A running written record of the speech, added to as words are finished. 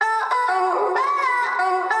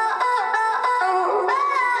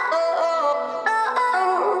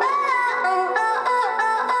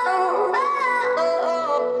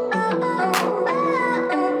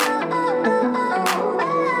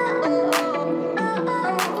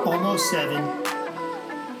9:07.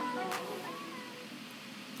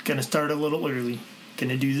 Gonna start a little early.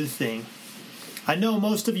 Gonna do the thing. I know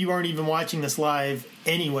most of you aren't even watching this live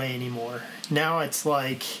anyway anymore. Now it's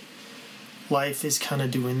like life is kind of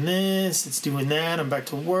doing this, it's doing that. I'm back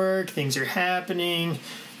to work. Things are happening.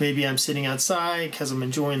 Maybe I'm sitting outside because I'm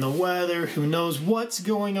enjoying the weather. Who knows what's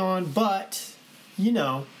going on? But, you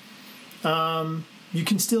know, you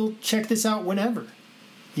can still check this out whenever,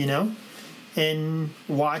 you know, and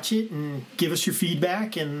watch it and give us your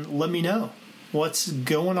feedback and let me know what's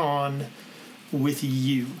going on with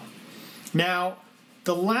you. Now,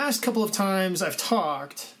 the last couple of times I've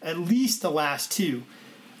talked, at least the last two,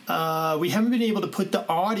 we haven't been able to put the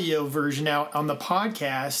audio version out on the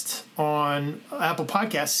podcast on Apple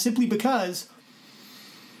Podcasts simply because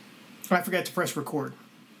I forgot to press record.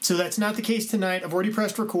 So that's not the case tonight. I've already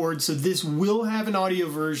pressed record, so this will have an audio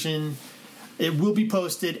version. It will be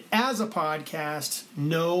posted as a podcast.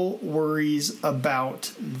 No worries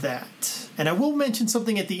about that. And I will mention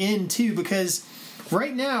something at the end too, because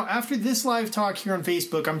right now, after this live talk here on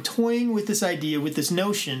Facebook, I'm toying with this idea, with this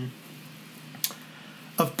notion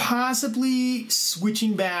of possibly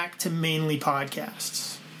switching back to mainly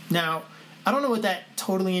podcasts. Now, I don't know what that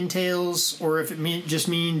totally entails, or if it just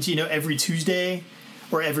means, you know, every Tuesday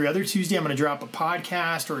or every other Tuesday I'm going to drop a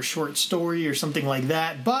podcast or a short story or something like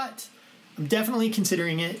that. But I'm definitely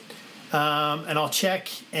considering it, and I'll check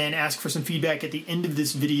and ask for some feedback at the end of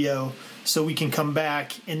this video so we can come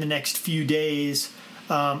back in the next few days,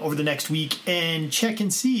 over the next week, and check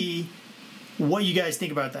and see what you guys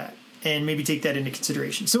think about that and maybe take that into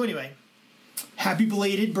consideration. So anyway, happy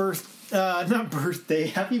belated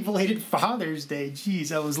happy belated Father's Day.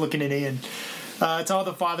 Jeez, I was looking at Ian. To all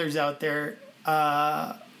the fathers out there,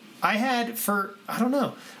 I had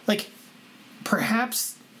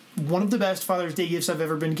perhaps one of the best Father's Day gifts I've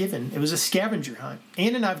ever been given. It was a scavenger hunt.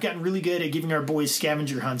 Ann and I have gotten really good at giving our boys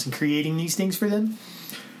scavenger hunts and creating these things for them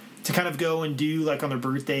to kind of go and do like on their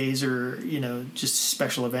birthdays or, you know, just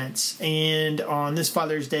special events. And on this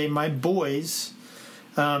Father's Day, my boys,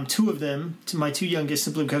 two of them, to my two youngest,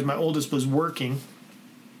 simply because my oldest was working,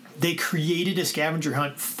 they created a scavenger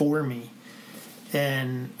hunt for me.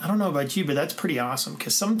 And I don't know about you, but that's pretty awesome,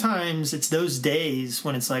 because sometimes it's those days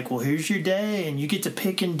when it's like, well, here's your day and you get to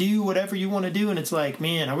pick and do whatever you want to do. And it's like,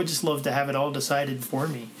 man, I would just love to have it all decided for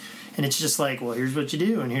me. And it's just like, well, here's what you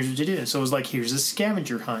do and here's what you do. So it was like, here's a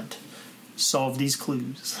scavenger hunt. Solve these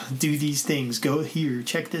clues. Do these things. Go here.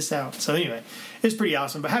 Check this out. So anyway, it's pretty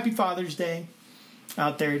awesome. But happy Father's Day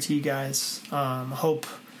out there to you guys. Hope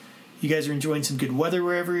you guys are enjoying some good weather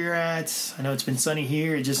wherever you're at. I know it's been sunny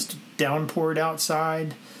here. It just downpoured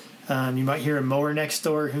outside. You might hear a mower next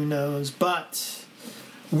door. Who knows? But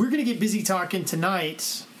we're going to get busy talking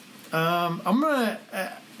tonight.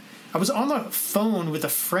 I was on the phone with a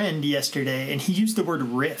friend yesterday, and he used the word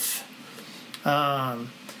riff. So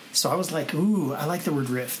I was like, ooh, I like the word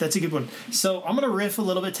riff. That's a good one. So I'm going to riff a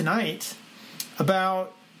little bit tonight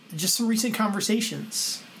about just some recent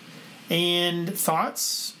conversations and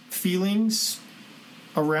thoughts, feelings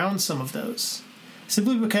around some of those.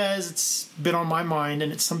 Simply because it's been on my mind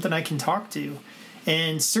and it's something I can talk to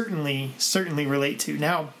and certainly relate to.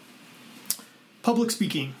 Now, public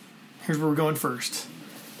speaking. Here's where we're going first.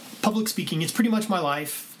 Public speaking, it's pretty much my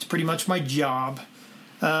life. It's pretty much my job.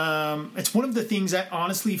 It's one of the things I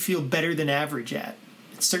honestly feel better than average at.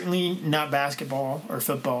 It's certainly not basketball or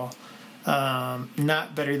football.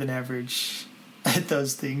 Not better than average at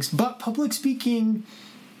those things. But public speaking,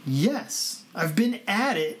 yes. I've been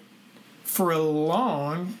at it for a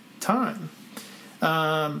long time.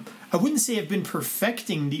 I wouldn't say I've been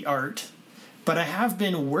perfecting the art, but I have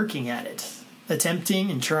been working at it.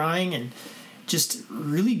 Attempting and trying and just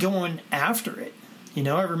really going after it. You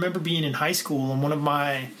know, I remember being in high school and one of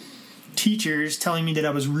my teachers telling me that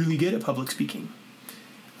I was really good at public speaking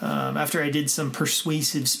after I did some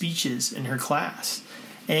persuasive speeches in her class.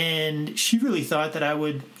 And she really thought that I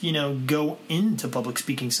would, you know, go into public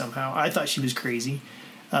speaking somehow. I thought she was crazy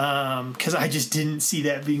because I just didn't see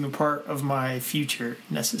that being a part of my future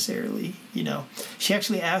necessarily, you know. She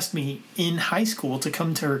actually asked me in high school to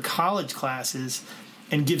come to her college classes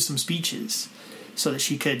and give some speeches so that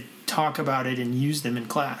she could talk about it and use them in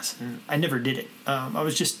class. And I never did it. I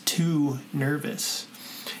was just too nervous.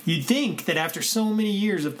 You'd think that after so many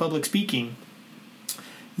years of public speaking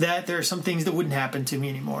that there are some things that wouldn't happen to me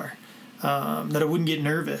anymore, that I wouldn't get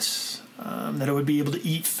nervous, that I would be able to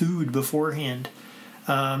eat food beforehand,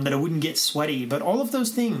 that I wouldn't get sweaty. But all of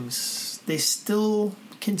those things, they still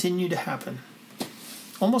continue to happen.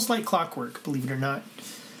 Almost like clockwork, believe it or not.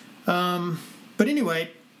 But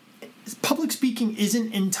anyway, public speaking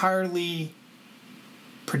isn't entirely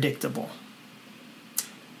predictable.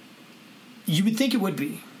 You would think it would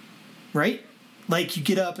be, right? Like you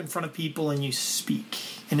get up in front of people and you speak.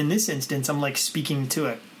 And in this instance, I'm like speaking to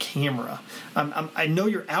a camera. I know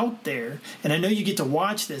you're out there and I know you get to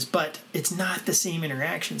watch this, but it's not the same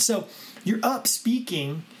interaction. So you're up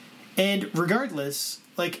speaking, and regardless,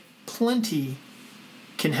 like plenty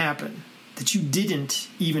can happen that you didn't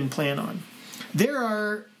even plan on. There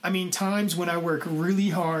are, times when I work really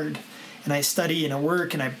hard and I study and I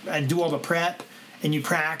work and I do all the prep and you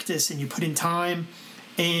practice and you put in time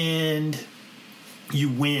and you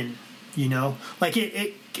win, like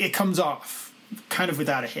it comes off kind of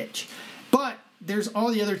without a hitch. But there's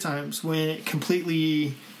all the other times when it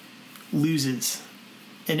completely loses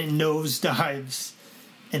and it nosedives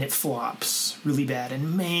and it flops really bad.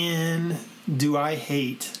 And man, do I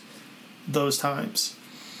hate those times.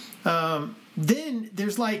 Then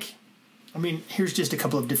there's here's just a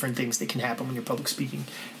couple of different things that can happen when you're public speaking.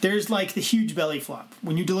 There's like the huge belly flop.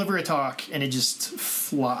 When you deliver a talk and it just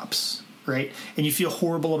flops, right? And you feel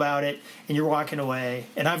horrible about it and you're walking away,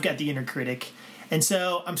 and I've got the inner critic. And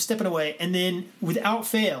so I'm stepping away, and then without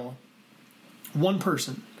fail, one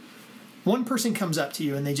person comes up to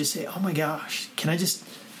you and they just say, "Oh my gosh, can I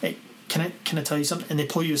tell you something?" And they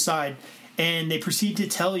pull you aside and they proceed to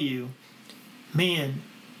tell you, "Man,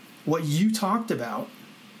 what you talked about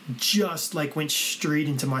just like went straight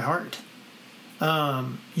into my heart.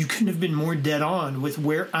 You couldn't have been more dead on with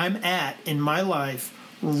where I'm at in my life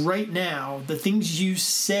right now. The things you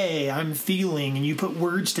say I'm feeling, and you put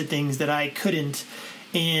words to things that I couldn't,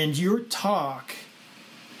 and your talk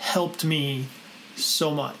helped me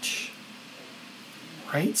so much."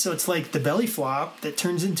 Right? So it's like the belly flop that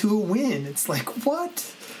turns into a win. It's like,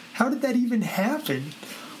 what? How did that even happen?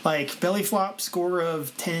 Like belly flop score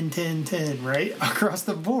of 10, 10, 10, right? Across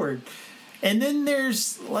the board. And then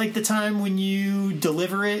there's like the time when you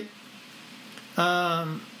deliver it.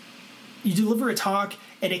 You deliver a talk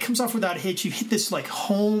and it comes off without a hitch. You hit this like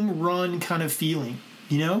home run kind of feeling,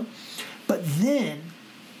 But then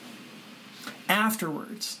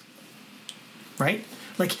afterwards, right?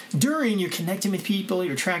 Like during, you're connecting with people,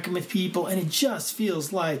 you're tracking with people, and it just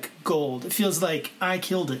feels like gold. It feels like I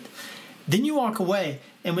killed it. Then you walk away,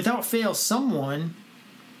 and without fail, someone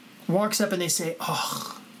walks up and they say,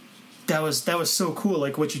 "Oh, that was so cool,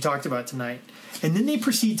 like what you talked about tonight." And then they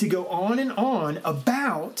proceed to go on and on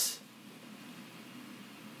about,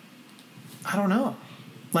 I don't know,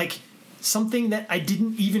 like something that I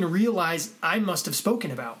didn't even realize I must have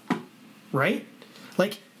spoken about, right?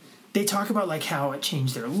 Like they talk about like how it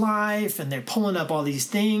changed their life, and they're pulling up all these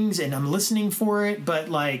things, and I'm listening for it, but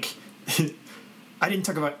like I didn't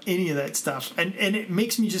talk about any of that stuff. And it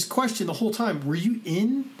makes me just question the whole time, were you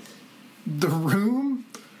in the room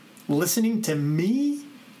listening to me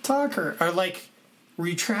talk? Or like, were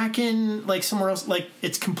you tracking like somewhere else? Like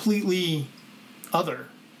it's completely other.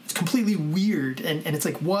 It's completely weird. And it's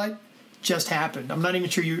like, what just happened? I'm not even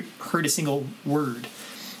sure you heard a single word.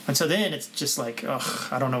 And so then it's just like,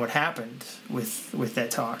 I don't know what happened with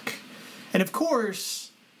that talk. And of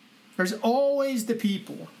course, there's always the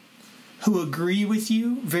people who agree with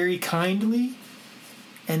you very kindly,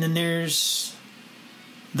 and then there's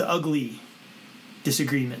the ugly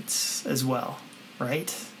disagreements as well,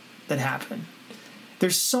 right? That happen.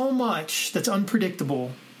 There's so much that's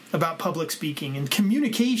unpredictable about public speaking, and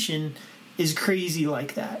communication is crazy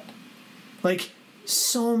like that. Like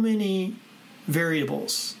so many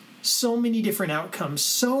variables, so many different outcomes,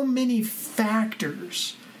 so many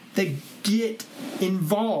factors that get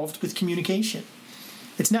involved with communication.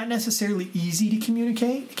 It's not necessarily easy to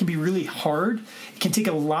communicate. It can be really hard. It can take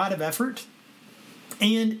a lot of effort.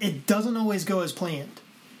 And it doesn't always go as planned.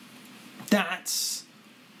 That's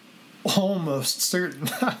almost certain.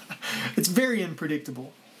 It's very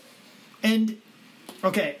unpredictable. And,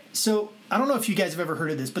 okay, so I don't know if you guys have ever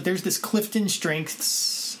heard of this, but there's this Clifton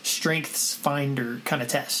Strengths Finder kind of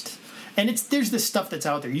test. And there's this stuff that's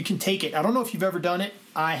out there. You can take it. I don't know if you've ever done it.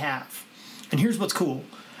 I have. And here's what's cool.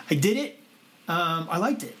 I did it. I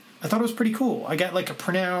liked it. I thought it was pretty cool. I got like a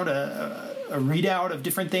printout, a readout of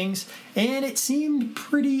different things, and it seemed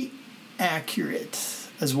pretty accurate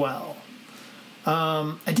as well.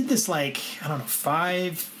 I did this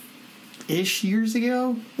 5-ish years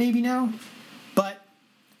ago, maybe now, but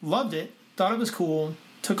loved it, thought it was cool,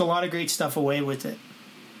 took a lot of great stuff away with it.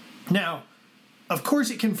 Now, of course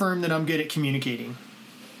it confirmed that I'm good at communicating,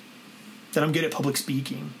 that I'm good at public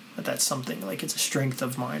speaking, that that's something, like it's a strength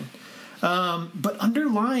of mine. But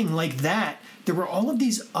underlying like that, there were all of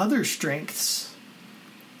these other strengths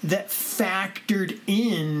that factored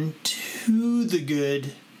in to the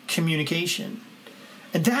good communication.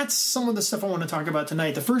 And that's some of the stuff I want to talk about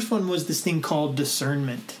tonight. The first one was this thing called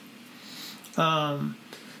discernment.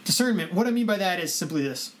 Discernment, what I mean by that is simply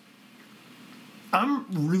this.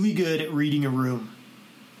 I'm really good at reading a room.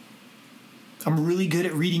 I'm really good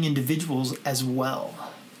at reading individuals as well.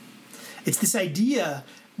 It's this idea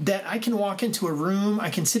that I can walk into a room, I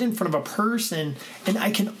can sit in front of a person, and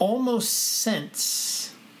I can almost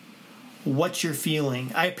sense what you're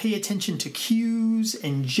feeling. I pay attention to cues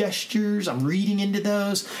and gestures. I'm reading into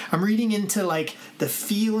those. I'm reading into like the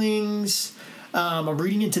feelings. I'm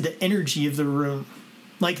reading into the energy of the room.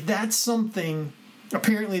 Like that's something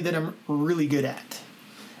apparently that I'm really good at.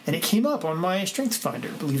 And it came up on my Strengths Finder,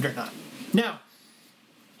 believe it or not. Now,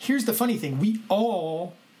 here's the funny thing. We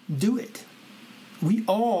all do it. We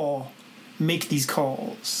all make these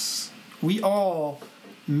calls. We all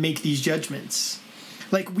make these judgments.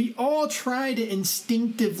 Like we all try to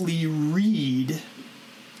instinctively read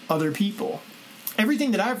other people.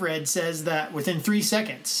 Everything that I've read says that within 3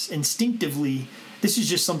 seconds, instinctively, this is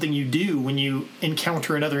just something you do when you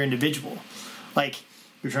encounter another individual. Like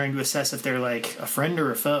you're trying to assess if they're like a friend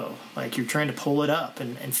or a foe. Like you're trying to pull it up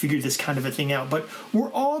and figure this kind of a thing out. But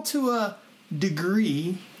we're all to a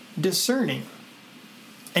degree discerning.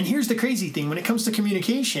 And here's the crazy thing. When it comes to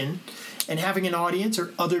communication and having an audience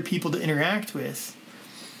or other people to interact with,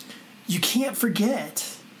 you can't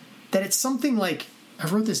forget that it's something like, I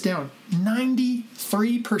wrote this down,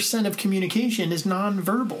 93% of communication is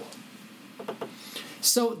nonverbal.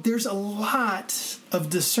 So there's a lot of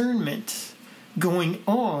discernment going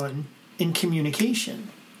on in communication.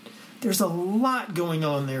 There's a lot going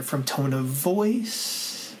on there, from tone of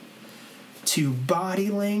voice to body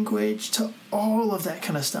language to all of that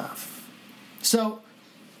kind of stuff. So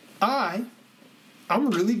I'm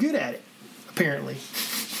really good at it, apparently.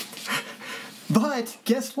 But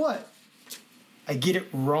guess what? I get it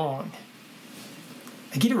wrong.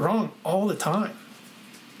 I get it wrong all the time.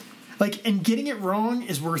 Like, and getting it wrong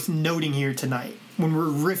is worth noting here tonight when we're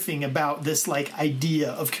riffing about this like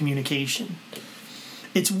idea of communication.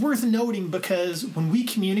 It's worth noting because when we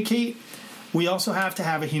communicate, we also have to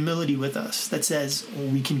have a humility with us that says,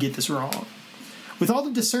 we can get this wrong. With all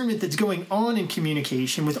the discernment that's going on in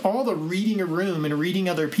communication, with all the reading a room and reading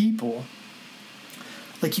other people,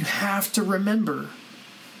 like you have to remember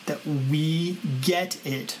that we get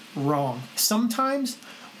it wrong. Sometimes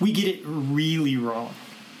we get it really wrong.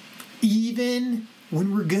 Even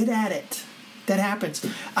when we're good at it. That happens.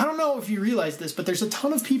 I don't know if you realize this, but there's a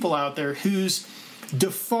ton of people out there whose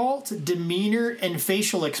default demeanor and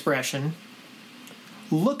facial expression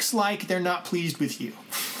looks like they're not pleased with you.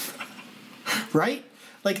 Right?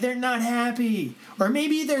 Like they're not happy. Or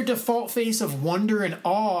maybe their default face of wonder and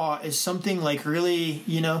awe is something like really,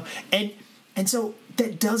 and so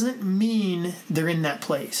that doesn't mean they're in that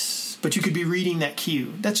place. But you could be reading that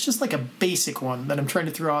cue. That's just like a basic one that I'm trying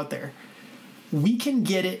to throw out there. We can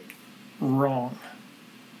get it wrong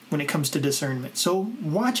when it comes to discernment. So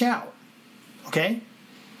watch out. Okay?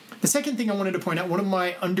 The second thing I wanted to point out, one of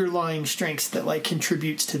my underlying strengths that like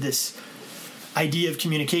contributes to this idea of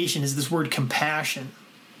communication is this word compassion.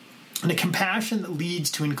 And a compassion that leads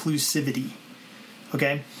to inclusivity.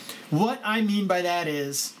 Okay? What I mean by that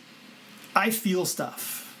is I feel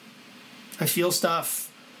stuff. I feel stuff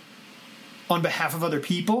on behalf of other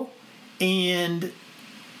people, and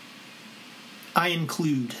I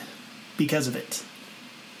include because of it.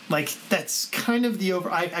 Like, that's kind of the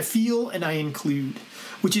I feel and I include,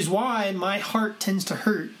 which is why my heart tends to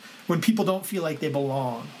hurt when people don't feel like they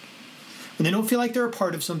belong. When they don't feel like they're a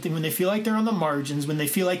part of something, when they feel like they're on the margins, when they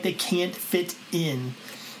feel like they can't fit in.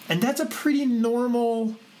 And that's a pretty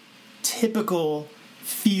normal, typical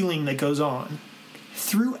feeling that goes on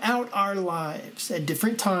throughout our lives at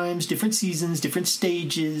different times, different seasons, different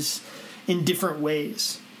stages, in different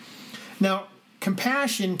ways. Now,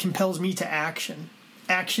 compassion compels me to action.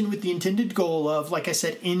 Action with the intended goal of, like I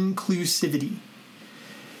said, inclusivity.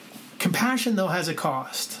 Compassion, though, has a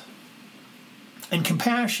cost. And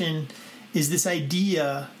compassion is this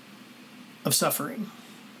idea of suffering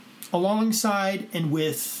alongside and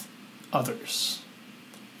with others.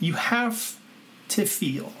 You have to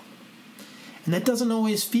feel. And that doesn't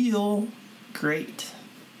always feel great,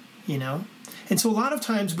 And so a lot of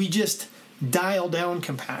times we just dial down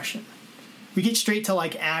compassion. We get straight to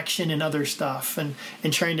like action and other stuff and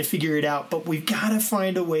trying to figure it out. But we've got to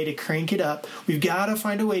find a way to crank it up. We've got to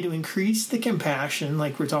find a way to increase the compassion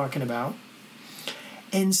like we're talking about.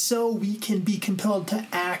 And so we can be compelled to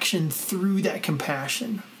action through that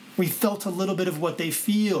compassion. We felt a little bit of what they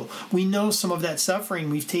feel. We know some of that suffering.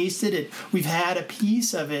 We've tasted it. We've had a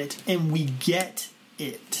piece of it, and we get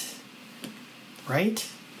it. Right?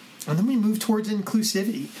 And then we move towards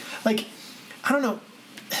inclusivity. Like, I don't know.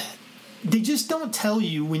 They just don't tell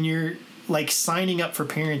you when you're, like, signing up for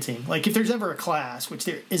parenting. Like, if there's ever a class, which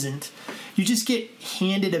there isn't, you just get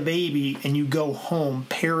handed a baby and you go home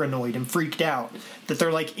paranoid and freaked out that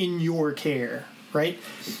they're, like, in your care, right?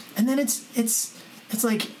 And then it's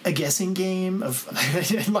like a guessing game of,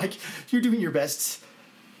 like, you're doing your best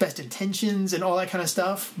intentions and all that kind of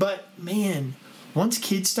stuff. But, man, once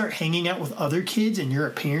kids start hanging out with other kids and you're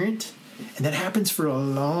a parent, and that happens for a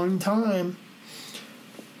long time,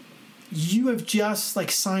 you have just,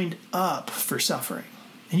 like, signed up for suffering.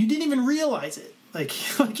 And you didn't even realize it. Like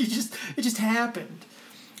it just happened.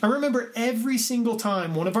 I remember every single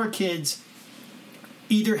time one of our kids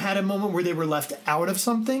either had a moment where they were left out of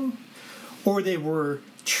something or they were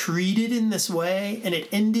treated in this way, and it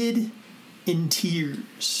ended in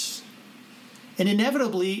tears. And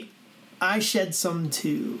inevitably, I shed some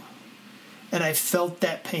too. And I felt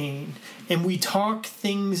that pain. And we talk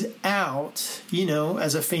things out, you know,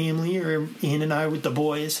 as a family, or Ian and I with the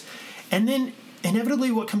boys. And then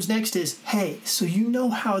inevitably what comes next is, hey, so you know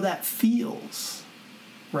how that feels,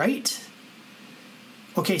 right?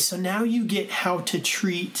 Okay, so now you get how to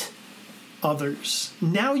treat others.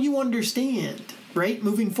 Now you understand, right,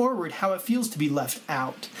 moving forward, how it feels to be left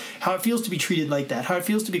out, how it feels to be treated like that, how it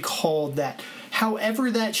feels to be called that.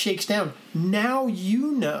 However that shakes down, now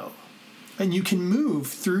you know. And you can move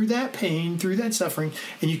through that pain, through that suffering,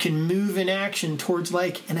 and you can move in action towards,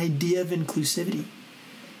 like, an idea of inclusivity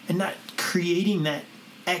and not creating that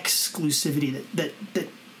exclusivity that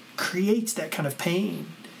creates that kind of pain,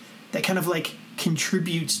 that kind of, like,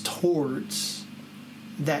 contributes towards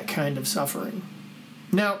that kind of suffering.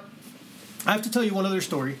 Now, I have to tell you one other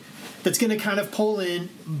story that's going to kind of pull in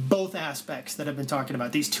both aspects that I've been talking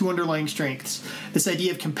about, these two underlying strengths, this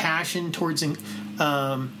idea of compassion towards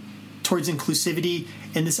inclusivity,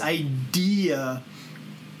 and this idea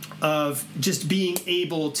of just being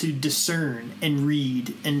able to discern and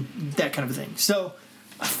read and that kind of a thing. So,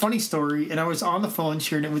 a funny story, and I was on the phone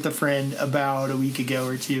sharing it with a friend about a week ago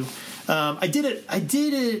or two. I did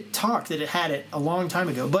a talk that it had it a long time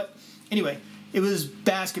ago, but anyway, it was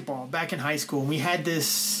basketball back in high school, and we had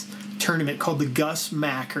this tournament called the Gus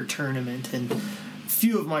Macker tournament, and a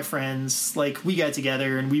few of my friends, like, we got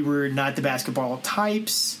together, and we were not the basketball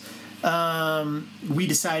types. We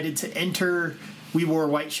decided to enter. We wore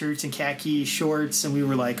white shirts and khaki shorts, and we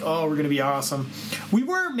were like, oh, we're going to be awesome. We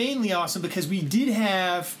were mainly awesome because we did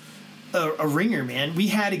have a ringer, man. We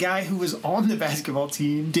had a guy who was on the basketball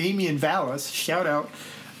team, Damian Vallis, shout out.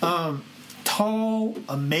 Tall,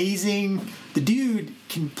 amazing. The dude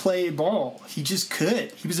can play ball. He just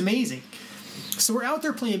could. He was amazing. So we're out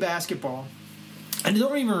there playing basketball. I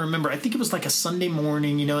don't even remember. I think it was like a Sunday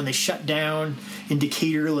morning, you know, and they shut down in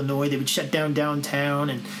Decatur, Illinois. They would shut down downtown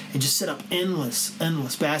and just set up endless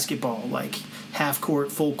basketball, like half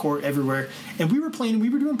court, full court, everywhere. And we were playing, and we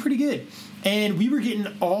were doing pretty good. And we were getting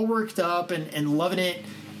all worked up and loving it.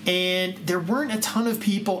 And there weren't a ton of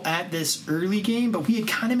people at this early game, but we had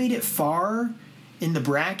kind of made it far in the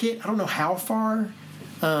bracket. I don't know how far.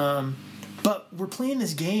 But we're playing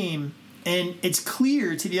this game, and it's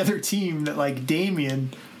clear to the other team that, like,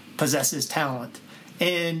 Damian possesses talent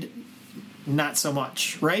and not so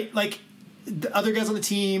much, right? Like, the other guys on the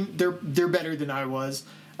team, they're better than I was.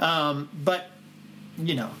 But,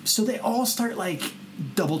 you know, so they all start, like,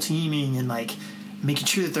 double teaming and, like, making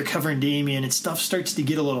sure that they're covering Damian, and stuff starts to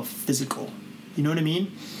get a little physical. You know what I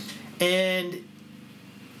mean? And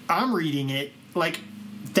I'm reading it, like,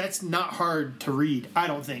 that's not hard to read, I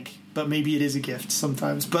don't think. But maybe it is a gift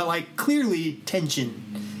sometimes. But, like, clearly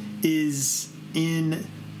tension is in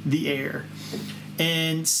the air.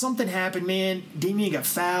 And something happened, man. Damian got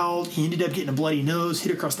fouled. He ended up getting a bloody nose,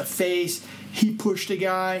 hit across the face. He pushed a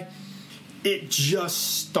guy. It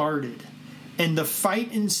just started. And the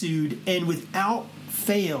fight ensued. And without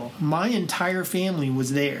fail, my entire family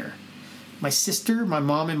was there. My sister, my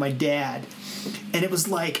mom, and my dad. And it was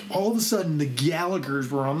like all of a sudden the Gallaghers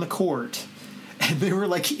were on the court. And they were,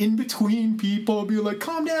 like, in between people, being like,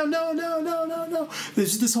 calm down, no.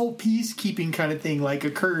 There's this whole peacekeeping kind of thing, like,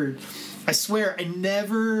 occurred. I swear, I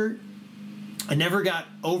never got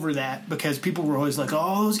over that, because people were always like,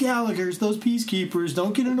 oh, those Gallaghers, those peacekeepers,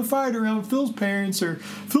 don't get in a fight around Phil's parents or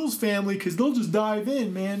Phil's family, because they'll just dive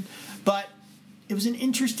in, man. But it was an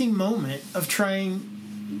interesting moment of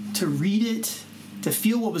trying to read it, to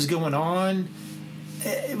feel what was going on.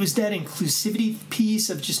 It was that inclusivity piece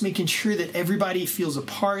of just making sure that everybody feels a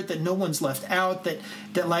part, that no one's left out, that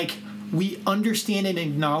like, we understand and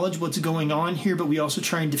acknowledge what's going on here, but we also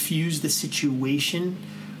try and diffuse the situation,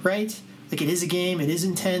 right? Like, it is a game, it is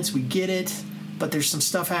intense, we get it, but there's some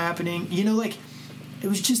stuff happening. Like, it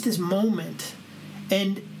was just this moment.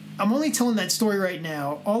 And I'm only telling that story right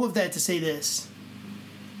now, all of that to say this.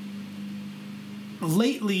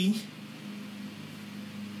 Lately,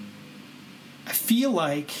 I feel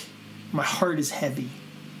like my heart is heavy.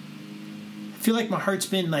 I feel like my heart's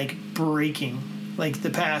been, like, breaking, like, the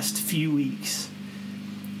past few weeks.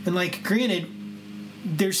 And, like, granted,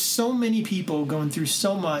 there's so many people going through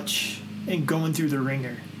so much and going through the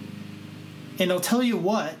ringer. And I'll tell you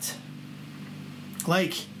what,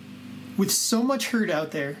 like, with so much hurt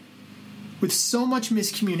out there, with so much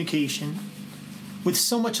miscommunication, with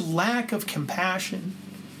so much lack of compassion,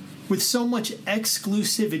 with so much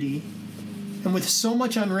exclusivity, and with so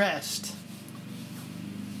much unrest,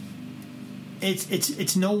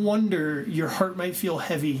 it's no wonder your heart might feel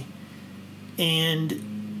heavy, and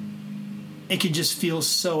it can just feel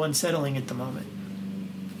so unsettling at the moment.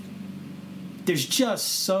 There's just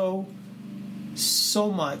so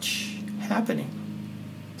much happening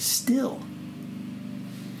still.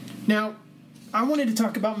 Now, I wanted to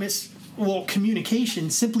talk about communication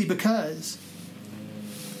simply because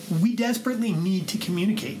we desperately need to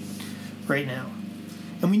communicate right now.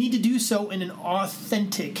 And we need to do so in an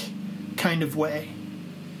authentic kind of way.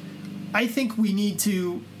 I think we need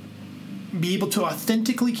to be able to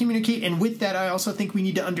authentically communicate, and with that, I also think we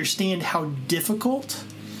need to understand how difficult,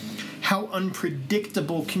 how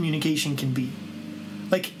unpredictable communication can be.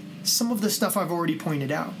 Like some of the stuff I've already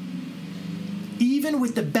pointed out. Even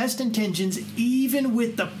with the best intentions, even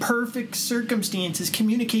with the perfect circumstances,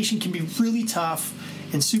 communication can be really tough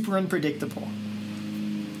and super unpredictable.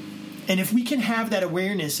 And if we can have that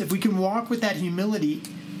awareness, if we can walk with that humility,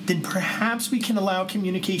 then perhaps we can allow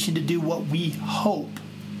communication to do what we hope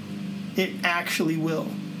it actually will,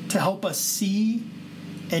 to help us see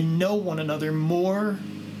and know one another more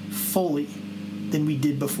fully than we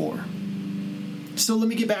did before. So let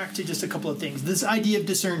me get back to just a couple of things. This idea of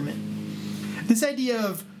discernment. This idea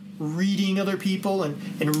of reading other people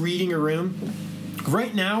and reading a room.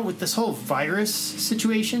 Right now, with this whole virus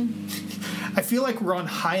situation, I feel like we're on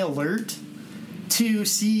high alert to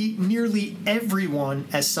see nearly everyone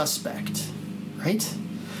as suspect, right?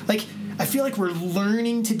 Like, I feel like we're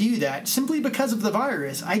learning to do that simply because of the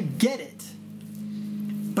virus. I get it.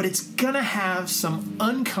 But it's going to have some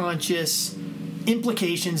unconscious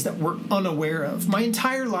implications that we're unaware of. My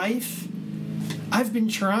entire life, I've been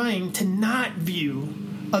trying to not view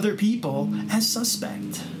other people as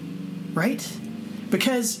suspect, right?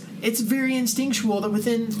 Because it's very instinctual that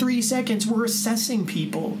within 3 seconds we're assessing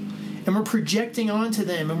people and we're projecting onto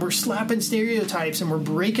them and we're slapping stereotypes and we're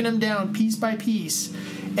breaking them down piece by piece.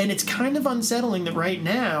 And it's kind of unsettling that right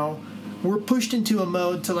now we're pushed into a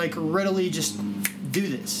mode to like readily just do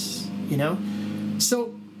this, you know?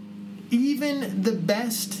 So even the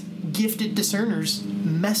best gifted discerners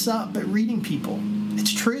mess up at reading people.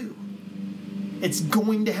 It's true. It's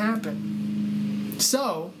going to happen.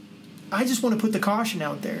 So I just want to put the caution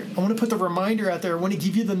out there. I want to put the reminder out there. I want to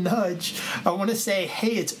give you the nudge. I want to say,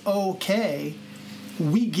 hey, it's okay.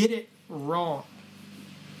 We get it wrong.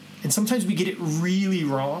 And sometimes we get it really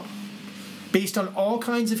wrong based on all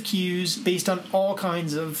kinds of cues, based on all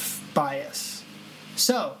kinds of bias.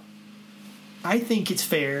 So I think it's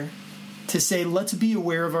fair to say, let's be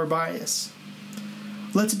aware of our bias.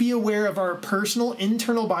 Let's be aware of our personal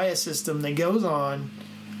internal bias system that goes on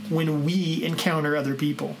when we encounter other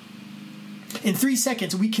people. In 3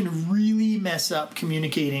 seconds, we can really mess up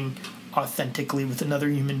communicating authentically with another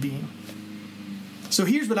human being. So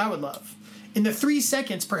here's what I would love. In the 3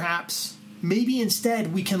 seconds, perhaps, maybe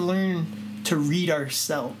instead we can learn to read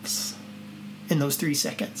ourselves in those 3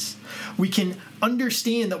 seconds. We can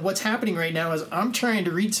understand that what's happening right now is I'm trying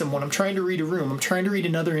to read someone, I'm trying to read a room, I'm trying to read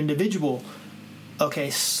another individual. Okay,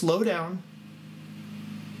 slow down,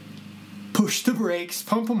 push the brakes,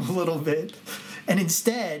 pump them a little bit, and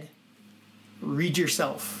instead, read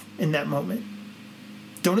yourself in that moment.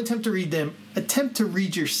 Don't attempt to read them, attempt to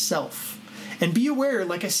read yourself. And be aware,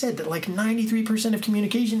 like I said, that like 93% of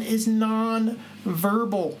communication is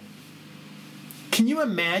non-verbal. Can you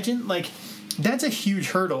imagine, like, that's a huge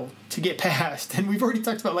hurdle to get past. And we've already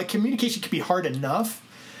talked about, like, communication can be hard enough.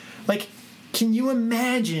 Like, can you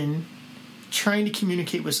imagine trying to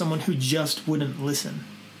communicate with someone who just wouldn't listen?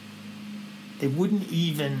 They wouldn't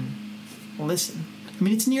even listen. I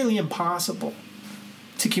mean, it's nearly impossible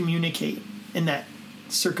to communicate in that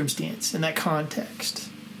circumstance, in that context.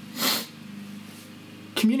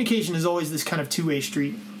 Communication is always this kind of two-way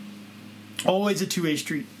street. Always a two-way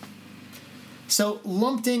street. So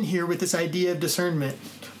lumped in here with this idea of discernment,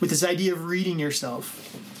 with this idea of reading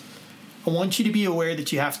yourself, I want you to be aware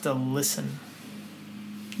that you have to listen.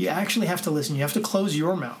 You actually have to listen. You have to close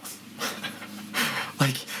your mouth.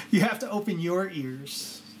 Like, you have to open your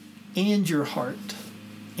ears and your heart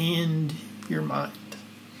and your mind.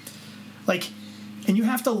 Like, and you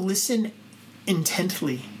have to listen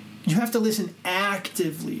intently. You have to listen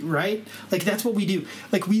actively, right? Like, that's what we do.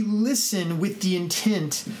 Like, we listen with the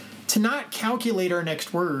intent to not calculate our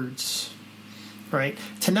next words, right?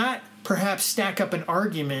 To not perhaps stack up an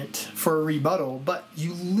argument for a rebuttal, but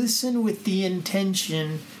you listen with the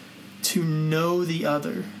intention to know the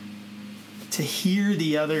other, to hear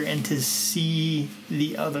the other, and to see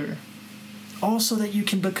the other. Also, that you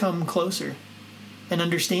can become closer and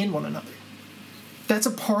understand one another. That's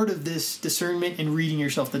a part of this discernment and reading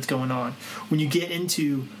yourself that's going on when you get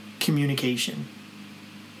into communication.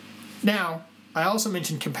 Now, I also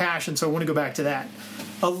mentioned compassion, so I want to go back to that.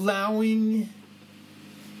 Allowing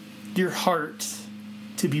your heart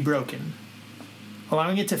to be broken.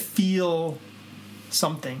 Allowing it to feel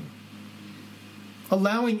something.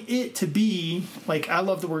 Allowing it to be, like, I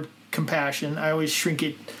love the word compassion. I always shrink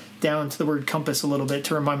it down to the word compass a little bit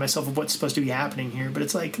to remind myself of what's supposed to be happening here. But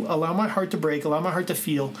it's like, allow my heart to break, allow my heart to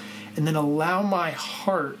feel, and then allow my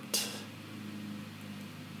heart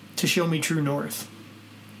to show me true north.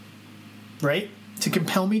 Right? To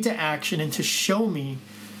compel me to action and to show me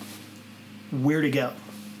where to go.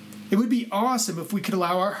 It would be awesome if we could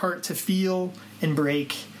allow our heart to feel and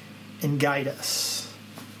break and guide us.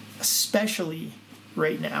 Especially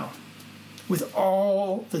right now, with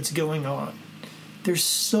all that's going on. There's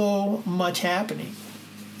so much happening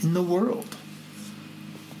in the world.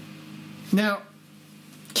 Now,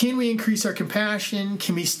 can we increase our compassion?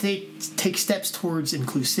 Can we take steps towards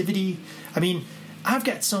inclusivity? I mean, I've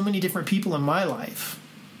got so many different people in my life,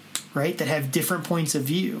 right, that have different points of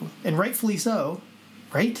view, and rightfully so,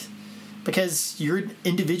 right? Because you're an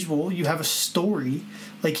individual, you have a story,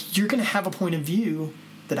 like, you're going to have a point of view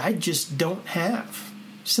that I just don't have,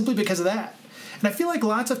 simply because of that. And I feel like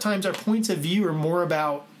lots of times our points of view are more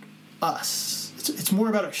about us. It's more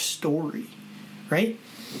about our story, right?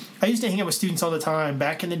 I used to hang out with students all the time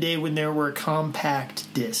back in the day when there were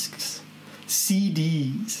compact discs,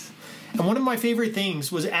 CDs. And one of my favorite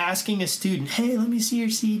things was asking a student, hey, let me see your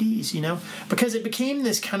CDs, you know? Because it became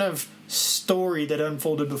this kind of story that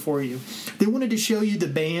unfolded before you. They wanted to show you the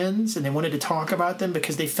bands and they wanted to talk about them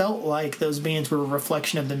because they felt like those bands were a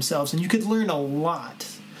reflection of themselves. And you could learn a lot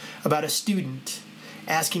about a student,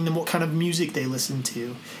 asking them what kind of music they listen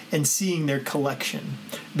to and seeing their collection,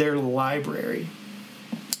 their library.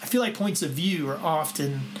 I feel like points of view are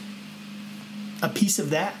often a piece of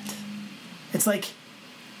that. It's like,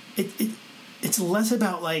 it's less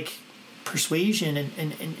about like persuasion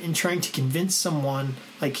and trying to convince someone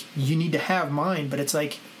like you need to have mine, but it's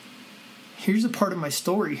like, here's a part of my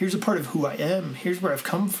story, here's a part of who I am, here's where I've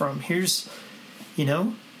come from, here's, you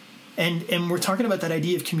know, and we're talking about that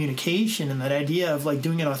idea of communication and that idea of like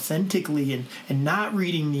doing it authentically and not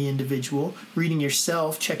reading the individual, reading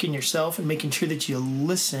yourself, checking yourself and making sure that you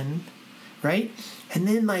listen, right? And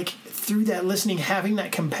then like through that listening, having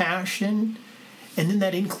that compassion and then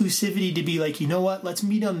that inclusivity to be like, you know what, let's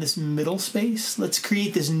meet on this middle space. Let's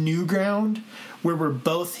create this new ground where we're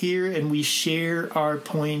both here and we share our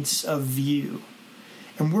points of view.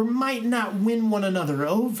 And we might not win one another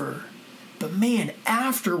over, but man,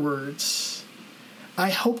 afterwards, I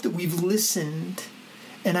hope that we've listened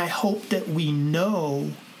and I hope that we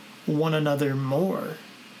know one another more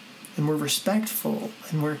and we're respectful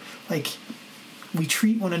and we're like, we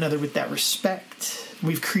treat one another with that respect.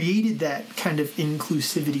 We've created that kind of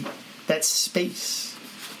inclusivity, that space.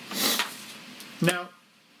 Now,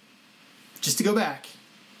 just to go back,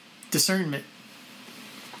 discernment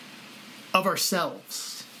of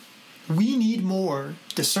ourselves. We need more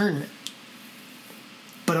discernment,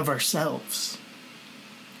 but of ourselves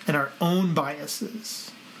and our own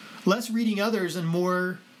biases. Less reading others and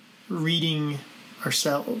more reading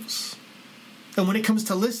ourselves. And when it comes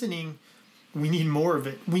to listening, we need more of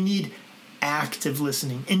it. We need active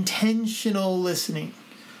listening, intentional listening,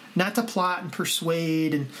 not to plot and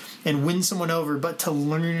persuade and win someone over, but to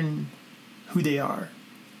learn who they are,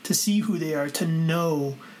 to see who they are, to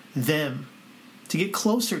know them, to get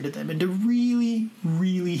closer to them and to really,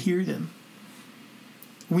 really hear them.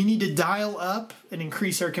 We need to dial up and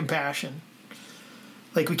increase our compassion.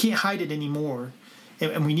 Like we can't hide it anymore.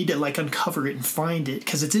 And we need to like uncover it and find it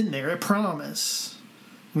because it's in there, I promise.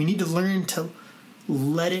 We need to learn to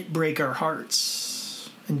let it break our hearts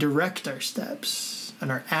and direct our steps and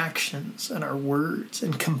our actions and our words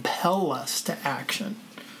and compel us to action.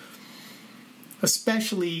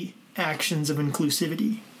 Especially actions of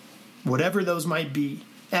inclusivity, whatever those might be.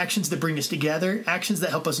 actions that bring us together, actions that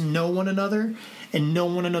help us know one another and know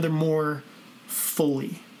one another more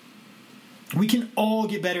fully. We can all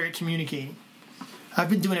get better at communicating. I've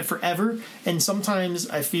been doing it forever, and sometimes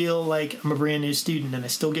I feel like I'm a brand new student and I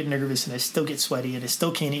still get nervous and I still get sweaty and I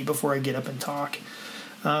still can't eat before I get up and talk.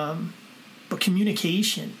 But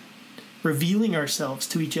communication, revealing ourselves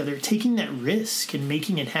to each other, taking that risk and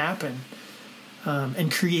making it happen,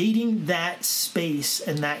 and creating that space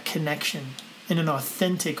and that connection in an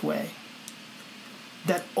authentic way,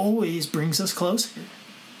 that always brings us closer.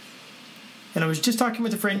 And I was just talking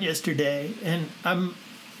with a friend yesterday, and I'm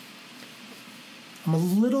a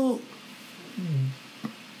little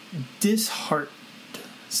disheartened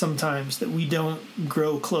sometimes that we don't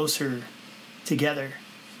grow closer together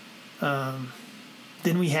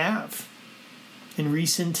than we have in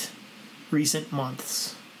recent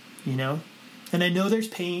months, you know? And I know there's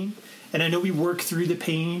pain, and I know we work through the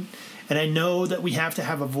pain, and I know that we have to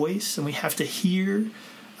have a voice, and we have to hear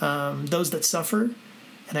those that suffer,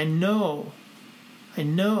 and I know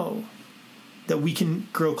that we can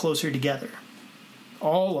grow closer together.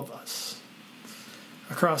 All of us,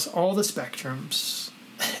 across all the spectrums,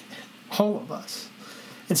 all of us.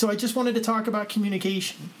 And so I just wanted to talk about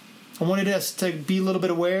communication. I wanted us to be a little bit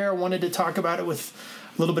aware. I wanted to talk about it with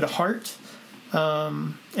a little bit of heart,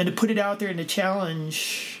 and to put it out there and to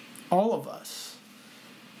challenge all of us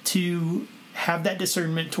to have that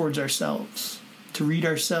discernment towards ourselves, to read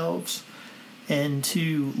ourselves, and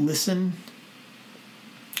to listen,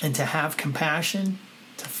 and to have compassion,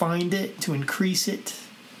 to find it, to increase it,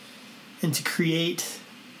 and to create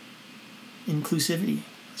inclusivity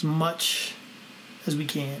as much as we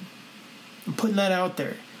can. I'm putting that out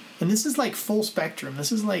there. And this is like full spectrum.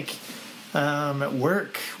 This is like at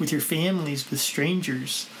work, with your families, with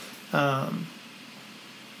strangers.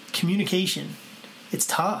 Communication, it's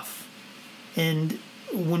tough. And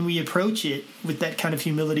when we approach it with that kind of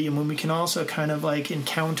humility, and when we can also kind of like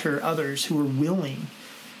encounter others who are willing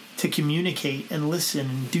to communicate and listen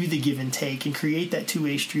and do the give and take and create that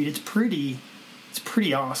two-way street, it's pretty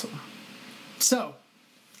awesome. So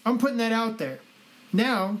I'm putting that out there.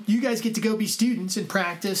 Now you guys get to go be students and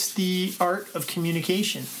practice the art of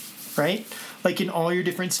communication, right? Like in all your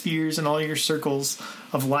different spheres and all your circles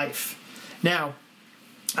of life. Now,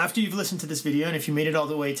 after you've listened to this video, and if you made it all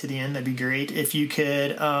the way to the end, that'd be great. If you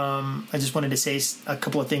could, I just wanted to say a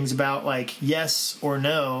couple of things about like yes or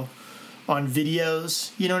no on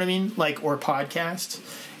videos, you know what I mean? Like, or podcasts.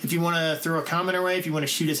 If you want to throw a comment our way, if you want to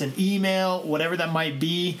shoot us an email, whatever that might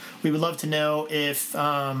be, we would love to know if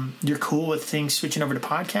you're cool with things switching over to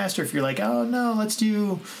podcast, or if you're like, oh no, let's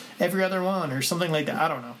do every other one or something like that. I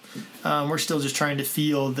don't know. We're still just trying to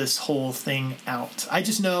feel this whole thing out. I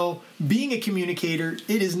just know, being a communicator,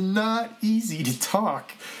 it is not easy to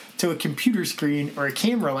talk to a computer screen or a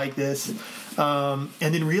camera like this, and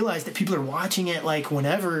then realize that people are watching it like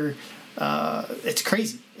whenever. It's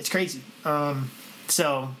crazy.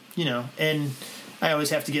 So, you know, and I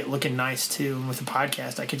always have to get looking nice too. And with a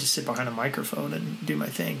podcast, I could just sit behind a microphone and do my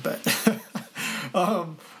thing. But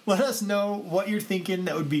let us know what you're thinking.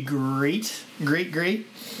 That would be great.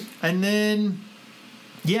 And then,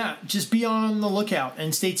 yeah, just be on the lookout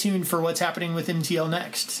and stay tuned for what's happening with MTL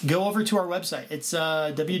next. Go over to our website. It's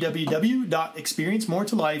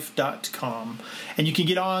www.experiencemortolife.com. And you can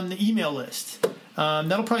get on the email list.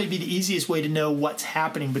 That'll probably be the easiest way to know what's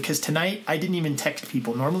happening, because tonight I didn't even text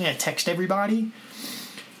people. Normally I text everybody.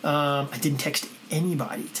 I didn't text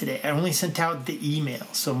anybody today. I only sent out the email.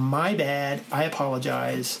 So my bad. I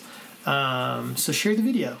apologize. So share the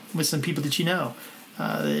video with some people that you know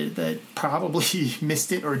that probably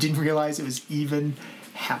missed it or didn't realize it was even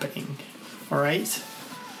happening. All right?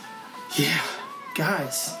 Yeah.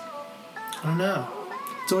 Guys, I don't know.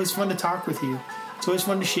 It's always fun to talk with you. It's always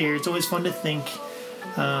fun to share. It's always fun to think.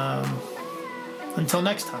 Until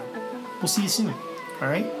next time, we'll see you soon. All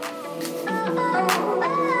right?